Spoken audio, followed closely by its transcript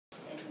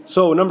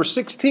So number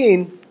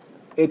 16,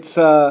 it's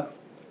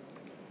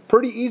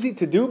pretty easy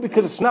to do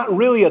because it's not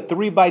really a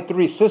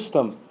 3x3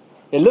 system.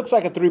 It looks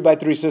like a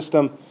 3x3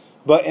 system,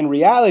 but in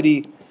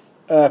reality,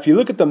 if you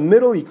look at the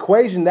middle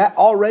equation, that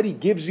already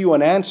gives you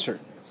an answer,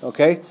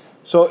 okay?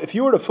 So if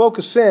you were to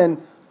focus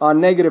in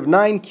on negative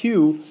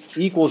 9q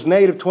equals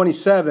negative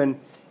 27,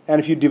 and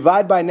if you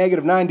divide by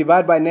negative 9,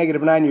 divide by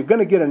negative 9, you're going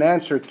to get an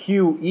answer,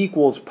 q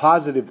equals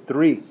positive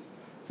 3.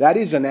 That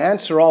is an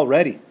answer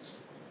already,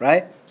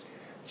 right?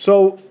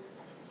 So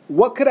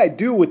what could I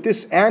do with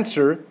this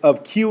answer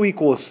of q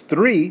equals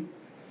 3?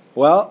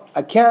 Well,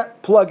 I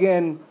can't plug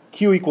in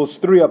q equals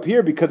 3 up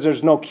here because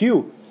there's no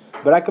q.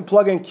 But I could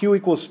plug in q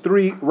equals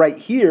 3 right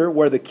here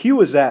where the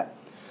q is at.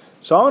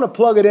 So I want to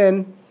plug it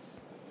in.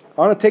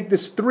 I want to take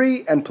this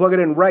 3 and plug it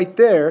in right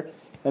there.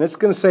 And it's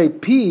going to say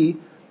p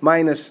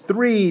minus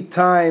 3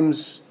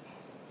 times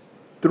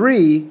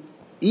 3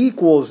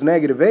 equals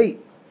negative 8.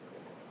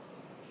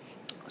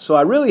 So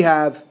I really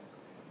have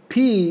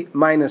p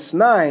minus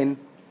 9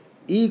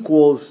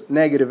 equals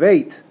negative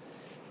 8.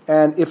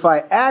 And if I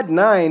add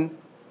 9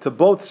 to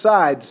both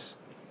sides,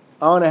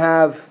 I want to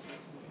have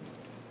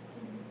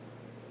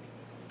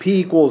p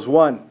equals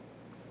 1.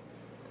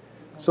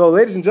 So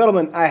ladies and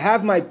gentlemen, I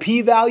have my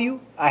p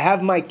value, I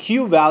have my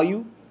q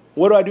value.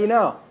 What do I do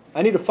now?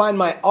 I need to find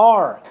my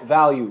r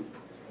value.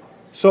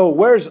 So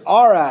where's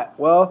r at?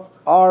 Well,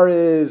 r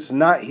is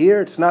not here,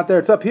 it's not there,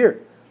 it's up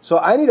here. So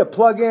I need to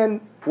plug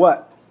in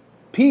what?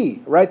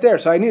 P right there.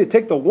 So I need to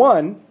take the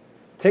 1,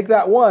 take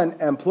that 1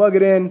 and plug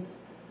it in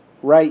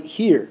right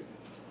here.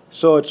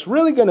 So it's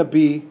really going to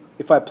be,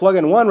 if I plug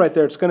in 1 right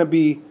there, it's going to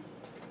be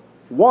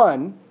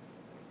 1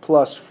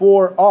 plus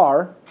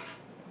 4r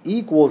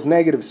equals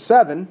negative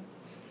 7.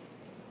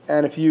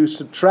 And if you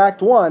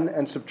subtract 1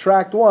 and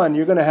subtract 1,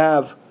 you're going to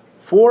have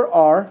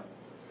 4r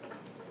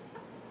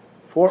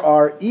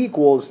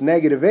equals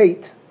negative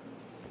 8.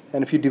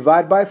 And if you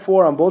divide by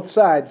 4 on both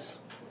sides,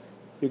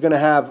 you're going to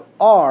have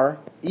r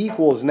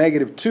equals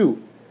negative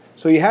 2.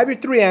 So you have your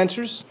 3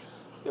 answers.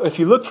 If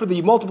you look for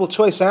the multiple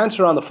choice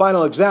answer on the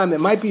final exam, it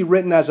might be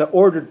written as an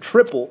ordered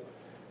triple.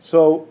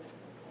 So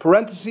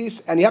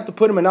parentheses, and you have to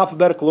put them in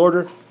alphabetical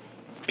order,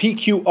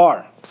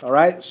 PQR. All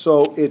right,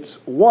 so it's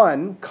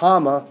 1,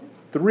 comma,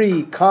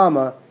 3,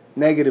 comma,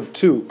 negative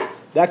 2.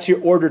 That's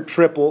your ordered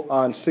triple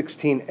on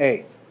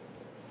 16A.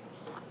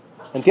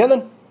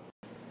 ¿Entienden?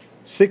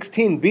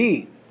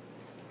 16B.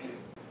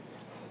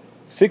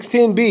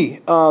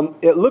 16B,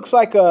 it looks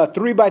like a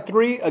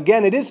 3x3.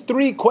 Again, it is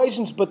 3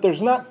 equations, but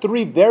there's not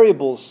 3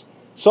 variables.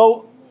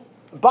 So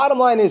bottom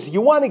line is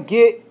you want to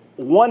get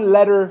one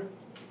letter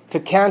to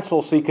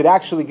cancel so you could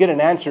actually get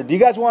an answer. Do you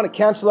guys want to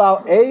cancel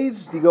out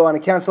A's? Do you want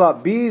to cancel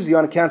out B's? Do you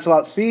want to cancel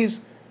out C's?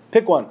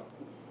 Pick one.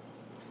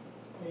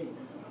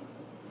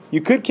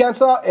 You could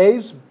cancel out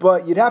A's,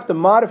 but you'd have to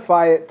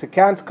modify it to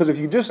cancel, because if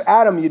you just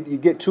add them, you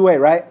get 2A,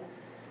 right?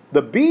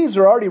 The B's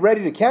are already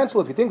ready to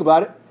cancel if you think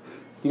about it.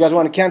 You guys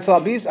want to cancel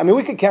out B's? I mean,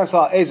 we could cancel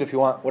out A's if you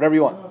want, whatever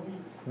you want.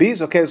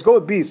 B's? Okay, let's go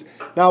with B's.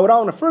 Now, what I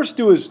want to first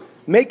do is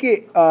make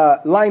it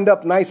lined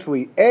up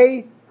nicely.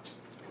 A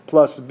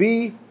plus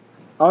B.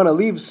 I want to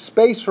leave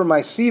space for my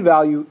C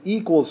value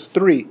equals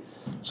 3.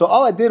 So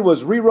all I did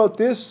was rewrote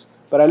this,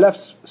 but I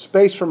left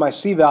space for my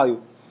C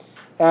value.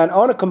 And I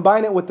want to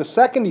combine it with the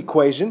second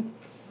equation.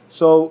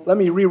 So let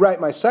me rewrite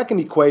my second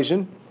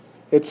equation.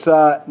 It's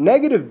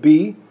negative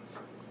B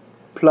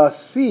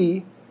plus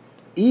C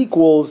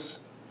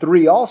equals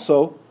 3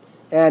 also.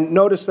 And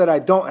notice that I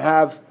don't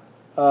have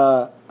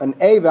an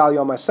A value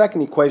on my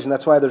second equation.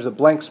 That's why there's a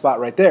blank spot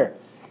right there.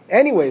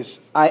 Anyways,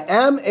 I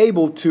am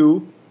able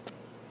to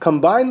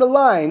combine the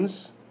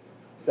lines.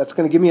 That's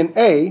going to give me an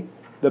A.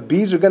 The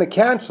B's are going to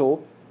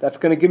cancel. That's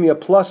going to give me a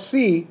plus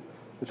C.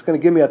 It's going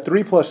to give me a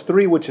 3 plus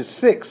 3, which is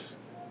 6.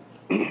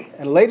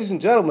 And ladies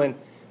and gentlemen,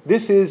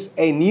 this is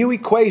a new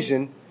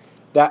equation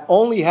that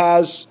only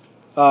has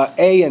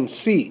A and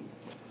C.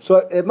 So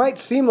it might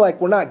seem like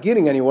we're not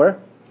getting anywhere,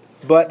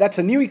 but that's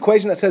a new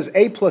equation that says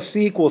A plus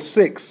C equals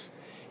 6.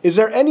 Is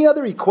there any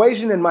other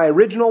equation in my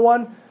original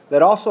one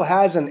that also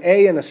has an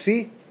A and a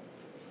C?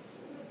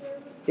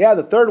 Yeah,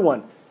 the third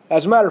one.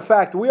 As a matter of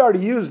fact, we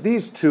already used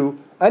these two.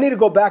 I need to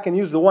go back and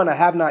use the one I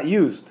have not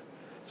used.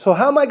 So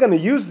how am I going to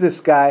use this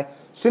guy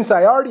since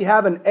I already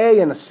have an A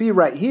and a C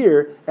right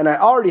here, and I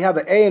already have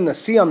an A and a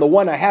C on the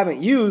one I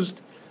haven't used?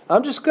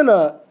 I'm just going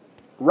to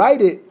write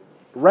it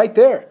right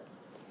there.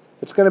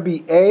 It's going to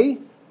be A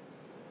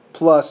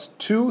plus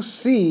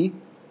 2C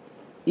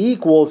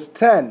equals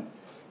 10.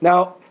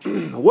 Now,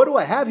 what do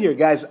I have here,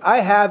 guys? I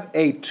have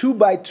a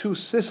 2x2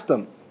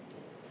 system.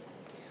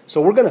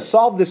 So we're going to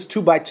solve this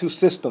 2x2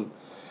 system.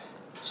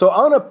 So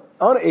I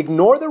want to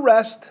ignore the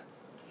rest,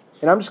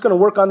 and I'm just going to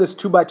work on this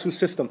 2x2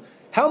 system.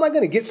 How am I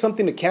going to get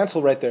something to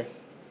cancel right there?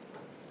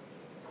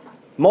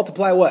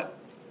 Multiply what?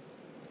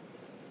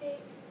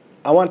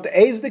 I want the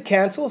A's to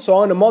cancel, so I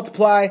want to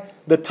multiply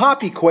the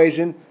top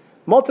equation,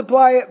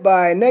 multiply it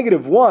by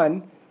negative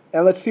 1,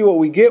 and let's see what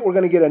we get. We're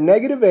going to get a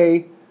negative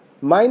A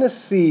minus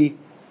C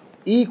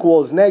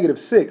equals negative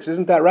 6.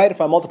 Isn't that right if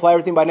I multiply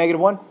everything by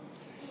negative 1?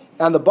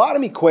 And the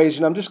bottom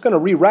equation, I'm just going to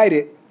rewrite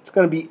it. It's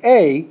going to be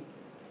a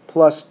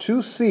plus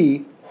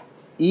 2c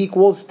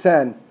equals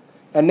 10.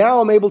 And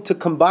now I'm able to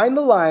combine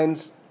the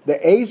lines.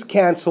 The a's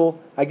cancel.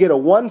 I get a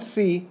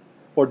 1c,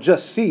 or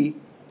just c,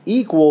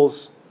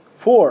 equals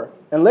 4.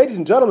 And ladies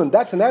and gentlemen,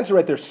 that's an answer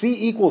right there.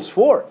 C equals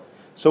 4.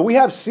 So we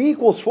have C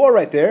equals 4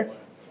 right there.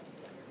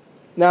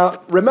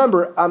 Now,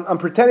 remember, I'm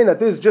pretending that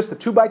this is just a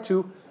 2 by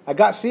 2. I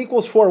got C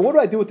equals 4. What do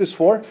I do with this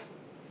 4?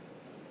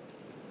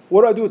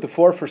 What do I do with the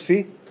 4 for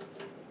C?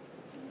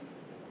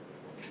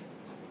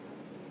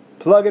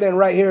 Plug it in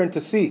right here into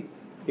C.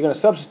 You're going to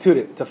substitute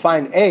it to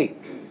find A.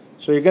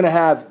 So you're going to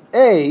have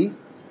A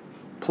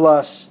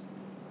plus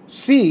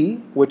C,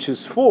 which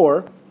is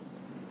 4,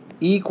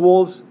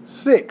 equals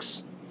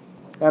 6.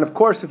 And of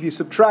course, if you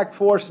subtract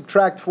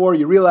 4,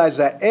 you realize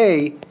that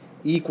A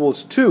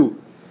equals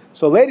 2.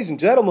 So ladies and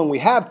gentlemen, we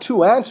have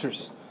two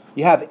answers.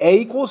 You have A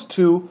equals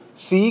 2,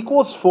 C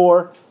equals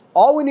 4.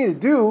 All we need to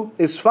do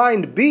is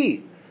find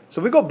B. So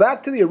if we go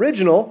back to the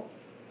original,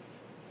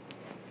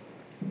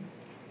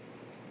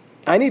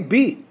 I need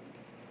B.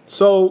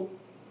 So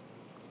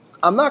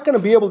I'm not going to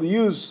be able to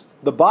use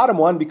the bottom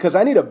one because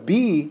I need a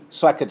B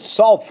so I could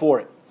solve for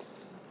it.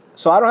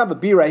 So I don't have a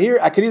B right here.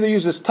 I could either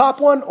use this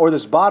top one or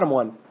this bottom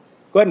one.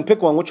 Go ahead and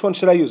pick one. Which one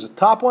should I use? The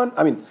top one?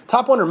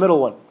 Top one or middle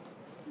one?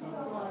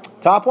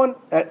 Top one?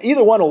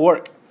 Either one will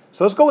work.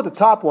 So let's go with the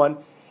top one.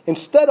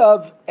 Instead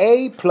of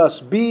A plus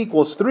B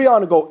equals 3, I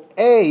want to go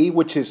A,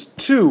 which is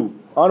 2.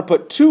 I want to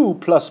put 2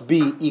 plus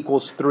B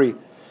equals 3.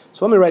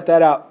 So let me write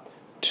that out.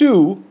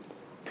 2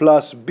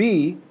 plus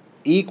B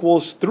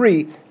equals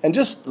 3. And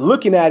just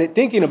looking at it,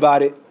 thinking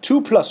about it,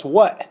 2 plus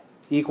what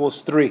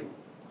equals 3?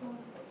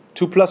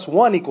 2 plus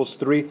 1 equals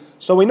 3.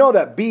 So we know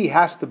that B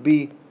has to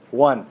be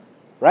 1,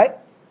 right?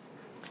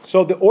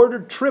 So the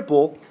ordered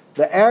triple,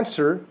 the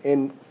answer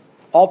in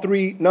all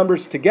three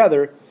numbers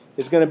together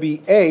is going to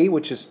be A,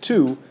 which is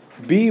 2,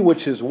 B,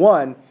 which is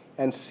 1,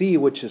 and C,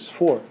 which is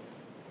 4.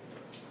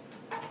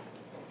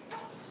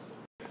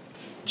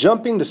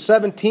 Jumping to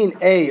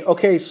 17A.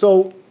 Okay,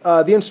 so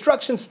the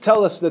instructions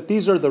tell us that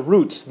these are the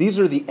roots. These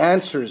are the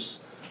answers.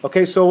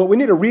 Okay, so what we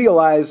need to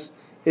realize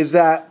is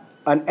that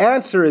an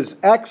answer is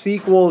x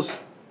equals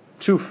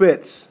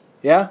 2/5.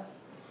 Yeah?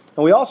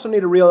 And we also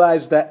need to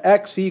realize that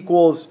x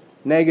equals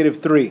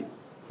 -3.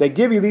 They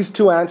give you these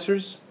two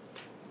answers.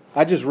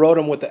 I just wrote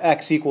them with the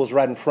x equals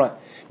right in front.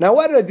 Now,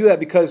 why did I do that?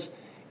 Because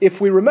if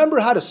we remember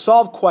how to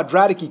solve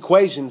quadratic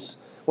equations,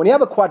 when you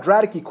have a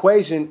quadratic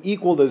equation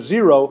equal to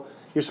 0,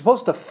 you're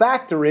supposed to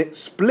factor it,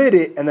 split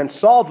it, and then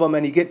solve them,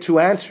 and you get two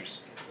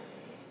answers.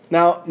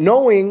 Now,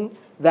 knowing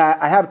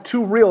that I have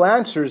two real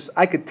answers,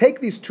 I could take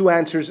these two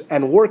answers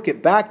and work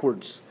it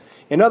backwards.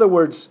 In other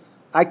words,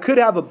 I could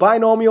have a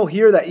binomial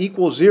here that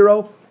equals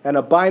 0 and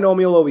a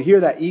binomial over here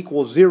that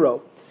equals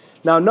 0.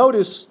 Now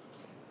notice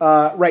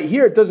right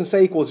here it doesn't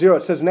say equals 0,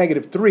 it says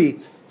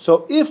 -3.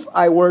 So if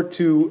I were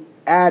to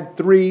add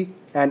 3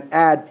 and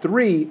add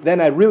 3,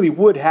 then I really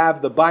would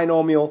have the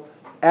binomial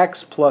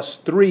x plus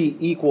 3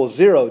 equals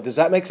 0. Does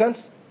that make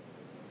sense?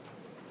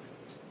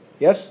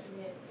 Yes?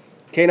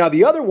 Okay, now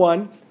the other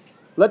one,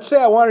 let's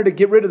say I wanted to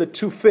get rid of the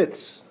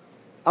 2/5.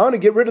 I want to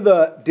get rid of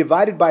the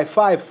divided by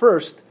 5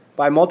 first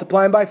by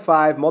multiplying by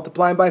 5,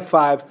 multiplying by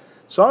 5.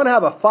 So I'm going to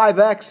have a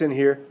 5x in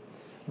here,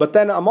 but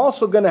then I'm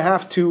also going to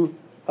have to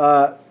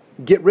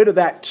get rid of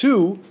that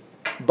 2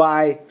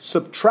 by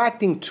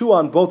subtracting 2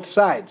 on both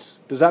sides.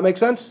 Does that make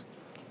sense?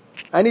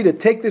 I need to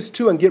take this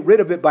 2 and get rid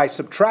of it by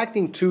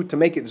subtracting 2 to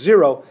make it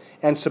 0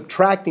 and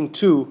subtracting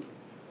 2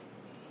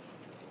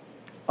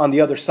 on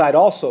the other side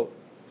also.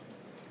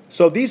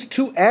 So these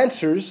two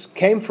answers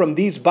came from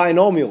these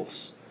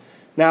binomials.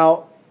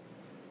 Now,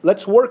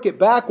 let's work it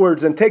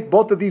backwards and take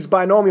both of these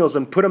binomials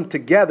and put them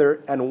together,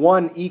 and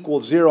 1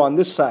 equals 0 on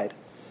this side.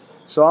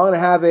 So I'm going to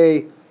have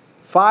a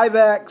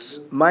 5x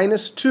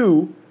minus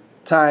 2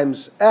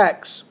 times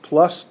x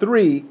plus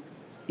 3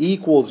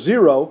 equals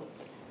 0.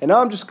 And now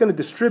I'm just going to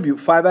distribute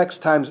 5x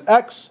times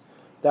x.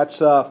 That's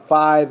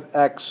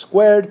 5x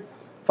squared.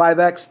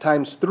 5x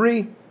times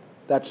 3,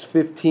 that's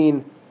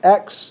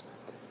 15x.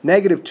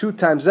 Negative 2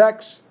 times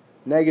x,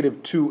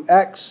 negative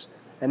 2x.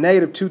 And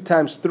negative 2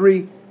 times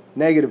 3,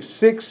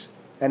 -6,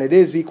 and it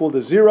is equal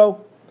to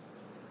 0.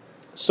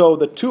 So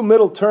the two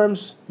middle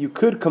terms, you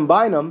could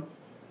combine them,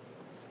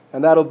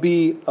 and that'll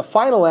be a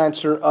final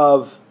answer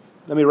of,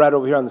 let me write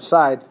over here on the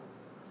side,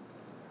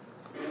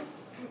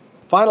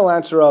 final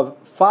answer of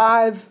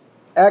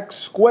 5x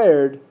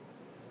squared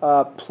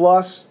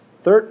plus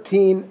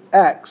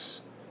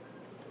 13x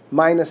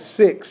minus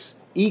 6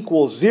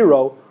 equals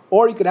 0,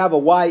 or you could have a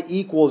y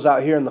equals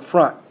out here in the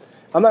front.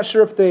 I'm not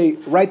sure if they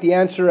write the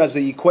answer as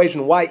the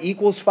equation y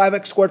equals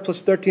 5x squared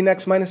plus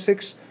 13x minus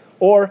 6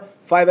 or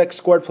 5x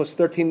squared plus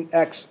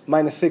 13x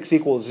minus 6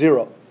 equals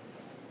 0.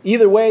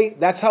 Either way,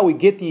 that's how we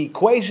get the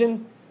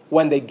equation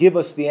when they give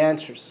us the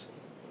answers.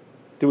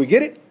 Do we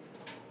get it?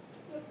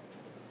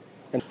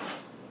 And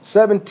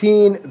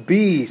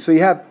 17b, so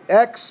you have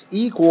x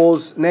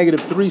equals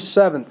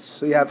 -3/7.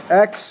 So you have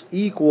x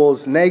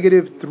equals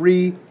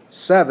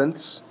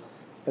 -3/7.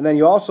 and then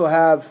you also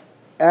have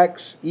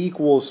x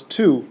equals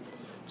 2.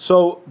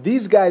 So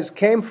these guys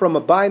came from a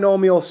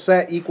binomial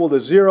set equal to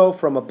 0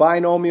 from a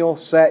binomial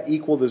set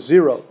equal to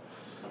 0.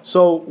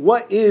 So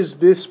what is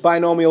this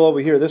binomial over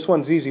here? This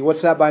one's easy.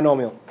 What's that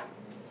binomial?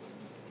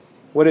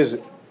 What is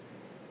it?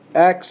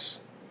 X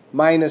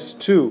minus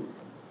 2.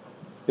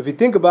 If you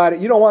think about it,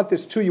 you don't want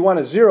this 2, you want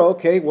a 0.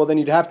 Okay, well then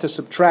you'd have to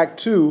subtract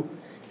 2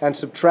 and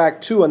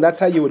subtract 2, and that's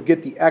how you would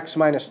get the x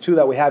minus 2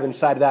 that we have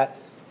inside of that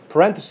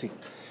parenthesis.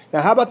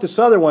 Now how about this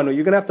other one?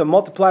 You're going to have to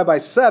multiply by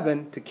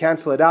 7 to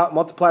cancel it out.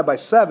 Multiply by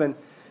 7,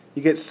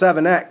 you get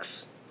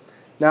 7x.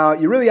 Now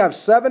you really have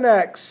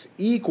 7x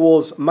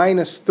equals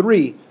minus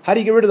 3. How do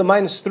you get rid of the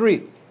minus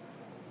 3?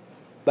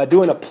 By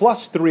doing a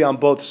plus 3 on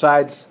both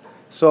sides.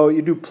 So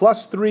you do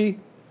plus 3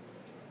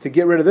 to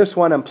get rid of this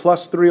one, and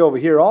plus 3 over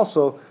here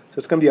also. So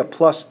it's going to be a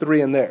plus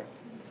 3 in there.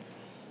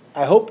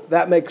 I hope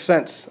that makes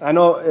sense. I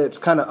know it's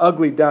kind of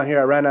ugly down here.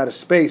 I ran out of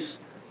space.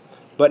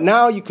 But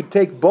now you could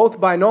take both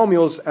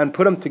binomials and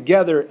put them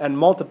together and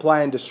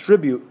multiply and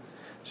distribute.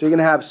 So you're going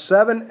to have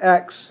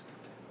 7x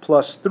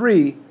plus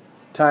 3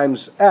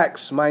 times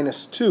x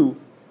minus 2.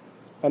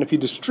 And if you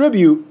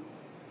distribute,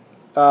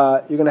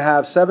 you're going to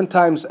have 7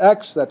 times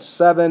x, that's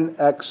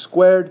 7x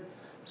squared.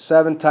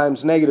 7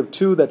 times negative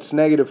 2, that's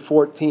negative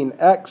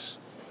 14x.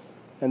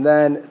 And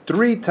then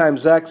 3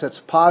 times x, that's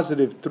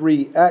positive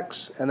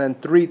 3x. And then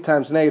 3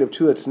 times negative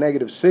 2, that's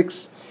negative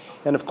 6.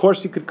 And of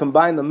course you could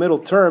combine the middle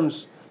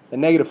terms, the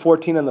negative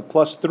 14 and the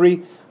plus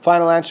 3.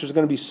 Final answer is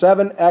going to be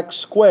 7x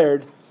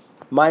squared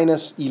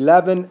minus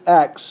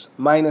 11x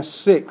minus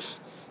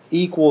 6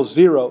 equals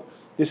 0.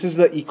 This is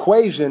the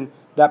equation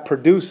that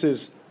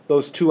produces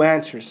those two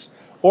answers.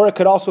 Or it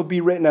could also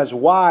be written as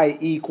y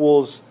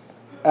equals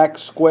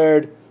x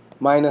squared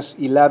minus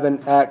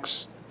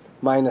 11x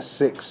minus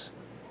 6.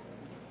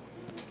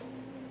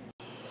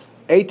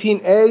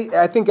 18a,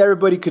 I think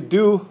everybody could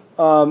do.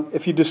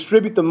 If you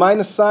distribute the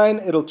minus sign,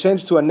 it'll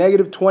change to a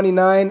negative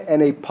 29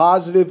 and a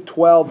positive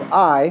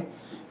 12i.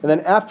 And then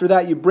after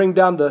that, you bring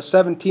down the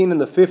 17 and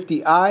the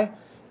 50i. And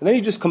then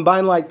you just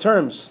combine like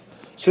terms.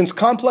 Since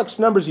complex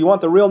numbers, you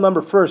want the real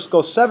number first.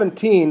 Go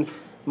 17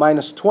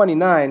 minus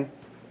 29.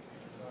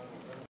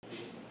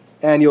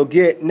 And you'll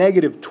get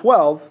negative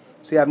 12.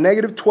 So you have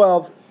negative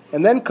 12.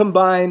 And then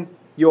combine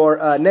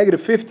your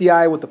negative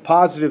 50i with the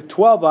positive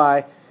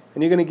 12i.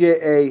 And you're going to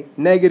get a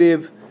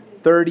negative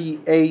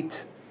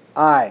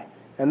 38i.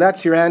 And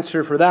that's your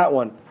answer for that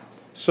one.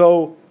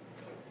 So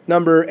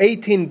number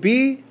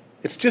 18b,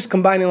 it's just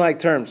combining like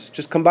terms.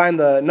 Just combine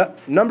the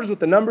numbers with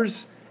the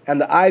numbers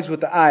and the i's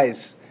with the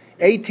i's.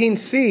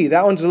 18c,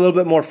 that one's a little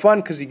bit more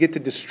fun because you get to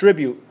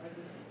distribute.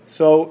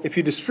 So if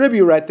you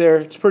distribute right there,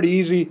 it's pretty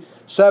easy.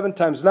 7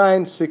 times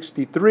 9,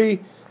 63.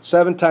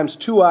 7 times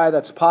 2i,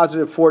 that's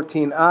positive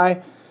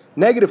 14i.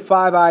 Negative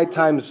 5i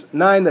times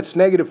 9, that's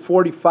negative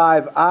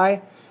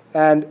 45i.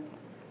 And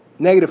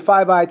negative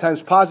 5i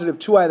times positive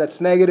 2i,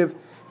 that's negative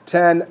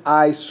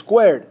 10i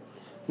squared.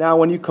 Now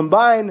when you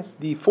combine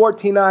the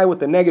 14i with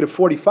the negative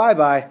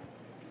 45i,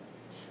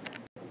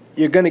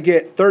 you're going to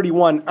get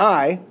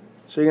 31i.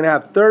 So you're going to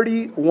have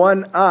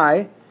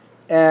 31i,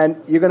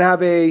 and you're going to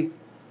have a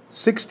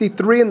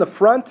 63 in the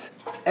front,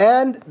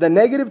 and the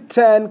negative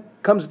 10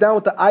 comes down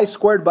with the I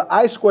squared, but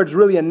I squared is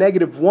really a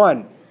negative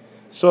 1.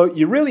 So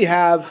you really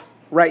have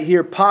right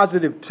here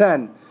positive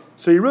 10.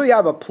 So you really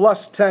have a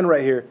plus 10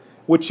 right here,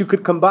 which you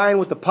could combine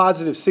with the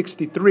positive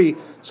 63.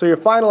 So your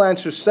final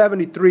answer is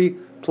 73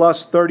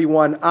 plus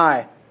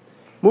 31i.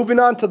 Moving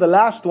on to the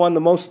last one, the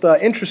most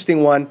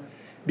interesting one,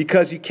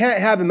 because you can't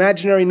have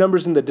imaginary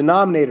numbers in the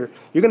denominator.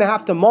 You're going to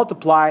have to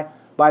multiply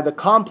by the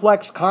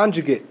complex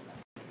conjugate.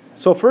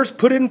 So first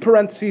put it in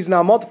parentheses,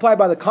 now multiply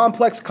by the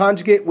complex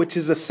conjugate, which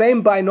is the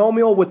same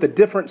binomial with a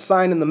different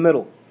sign in the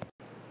middle.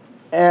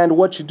 And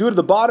what you do to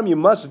the bottom, you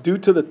must do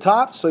to the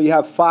top. So you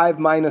have 5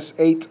 minus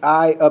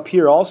 8i up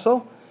here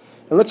also.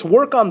 And let's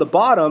work on the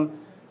bottom.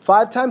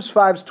 5 times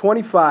 5 is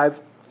 25.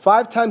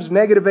 5 times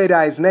negative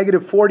 8i is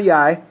negative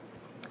 40i.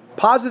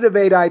 Positive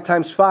 8i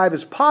times 5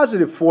 is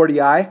positive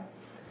 40i.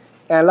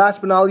 And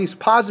last but not least,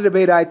 positive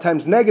 8i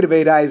times negative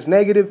 8i is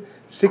negative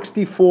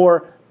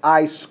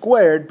 64i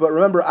squared. But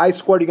remember, I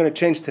squared you're going to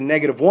change to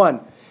negative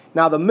 1.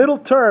 Now the middle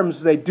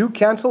terms, they do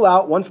cancel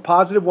out. One's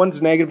positive,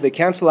 one's negative. They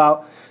cancel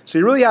out. So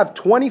you really have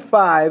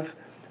 25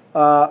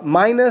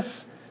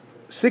 minus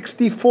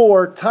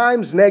 64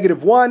 times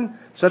negative 1.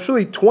 So that's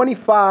really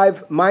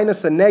 25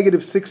 minus a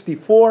negative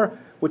 64,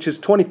 which is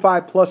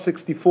 25 plus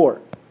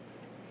 64.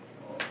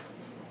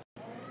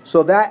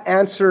 So that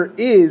answer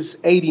is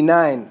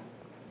 89.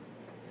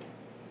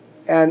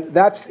 And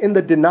that's in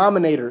the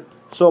denominator.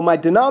 So my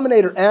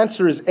denominator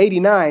answer is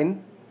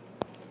 89.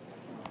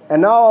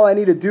 And now all I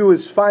need to do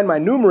is find my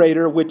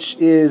numerator, which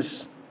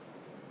is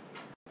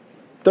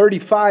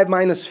 35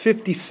 minus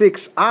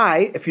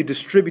 56i, if you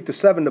distribute the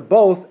 7 to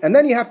both. And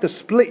then you have to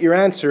split your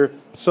answer.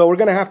 So we're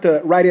going to have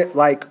to write it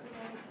like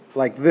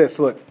this,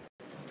 look.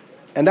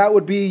 And that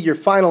would be your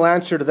final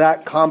answer to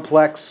that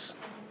complex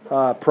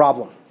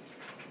problem.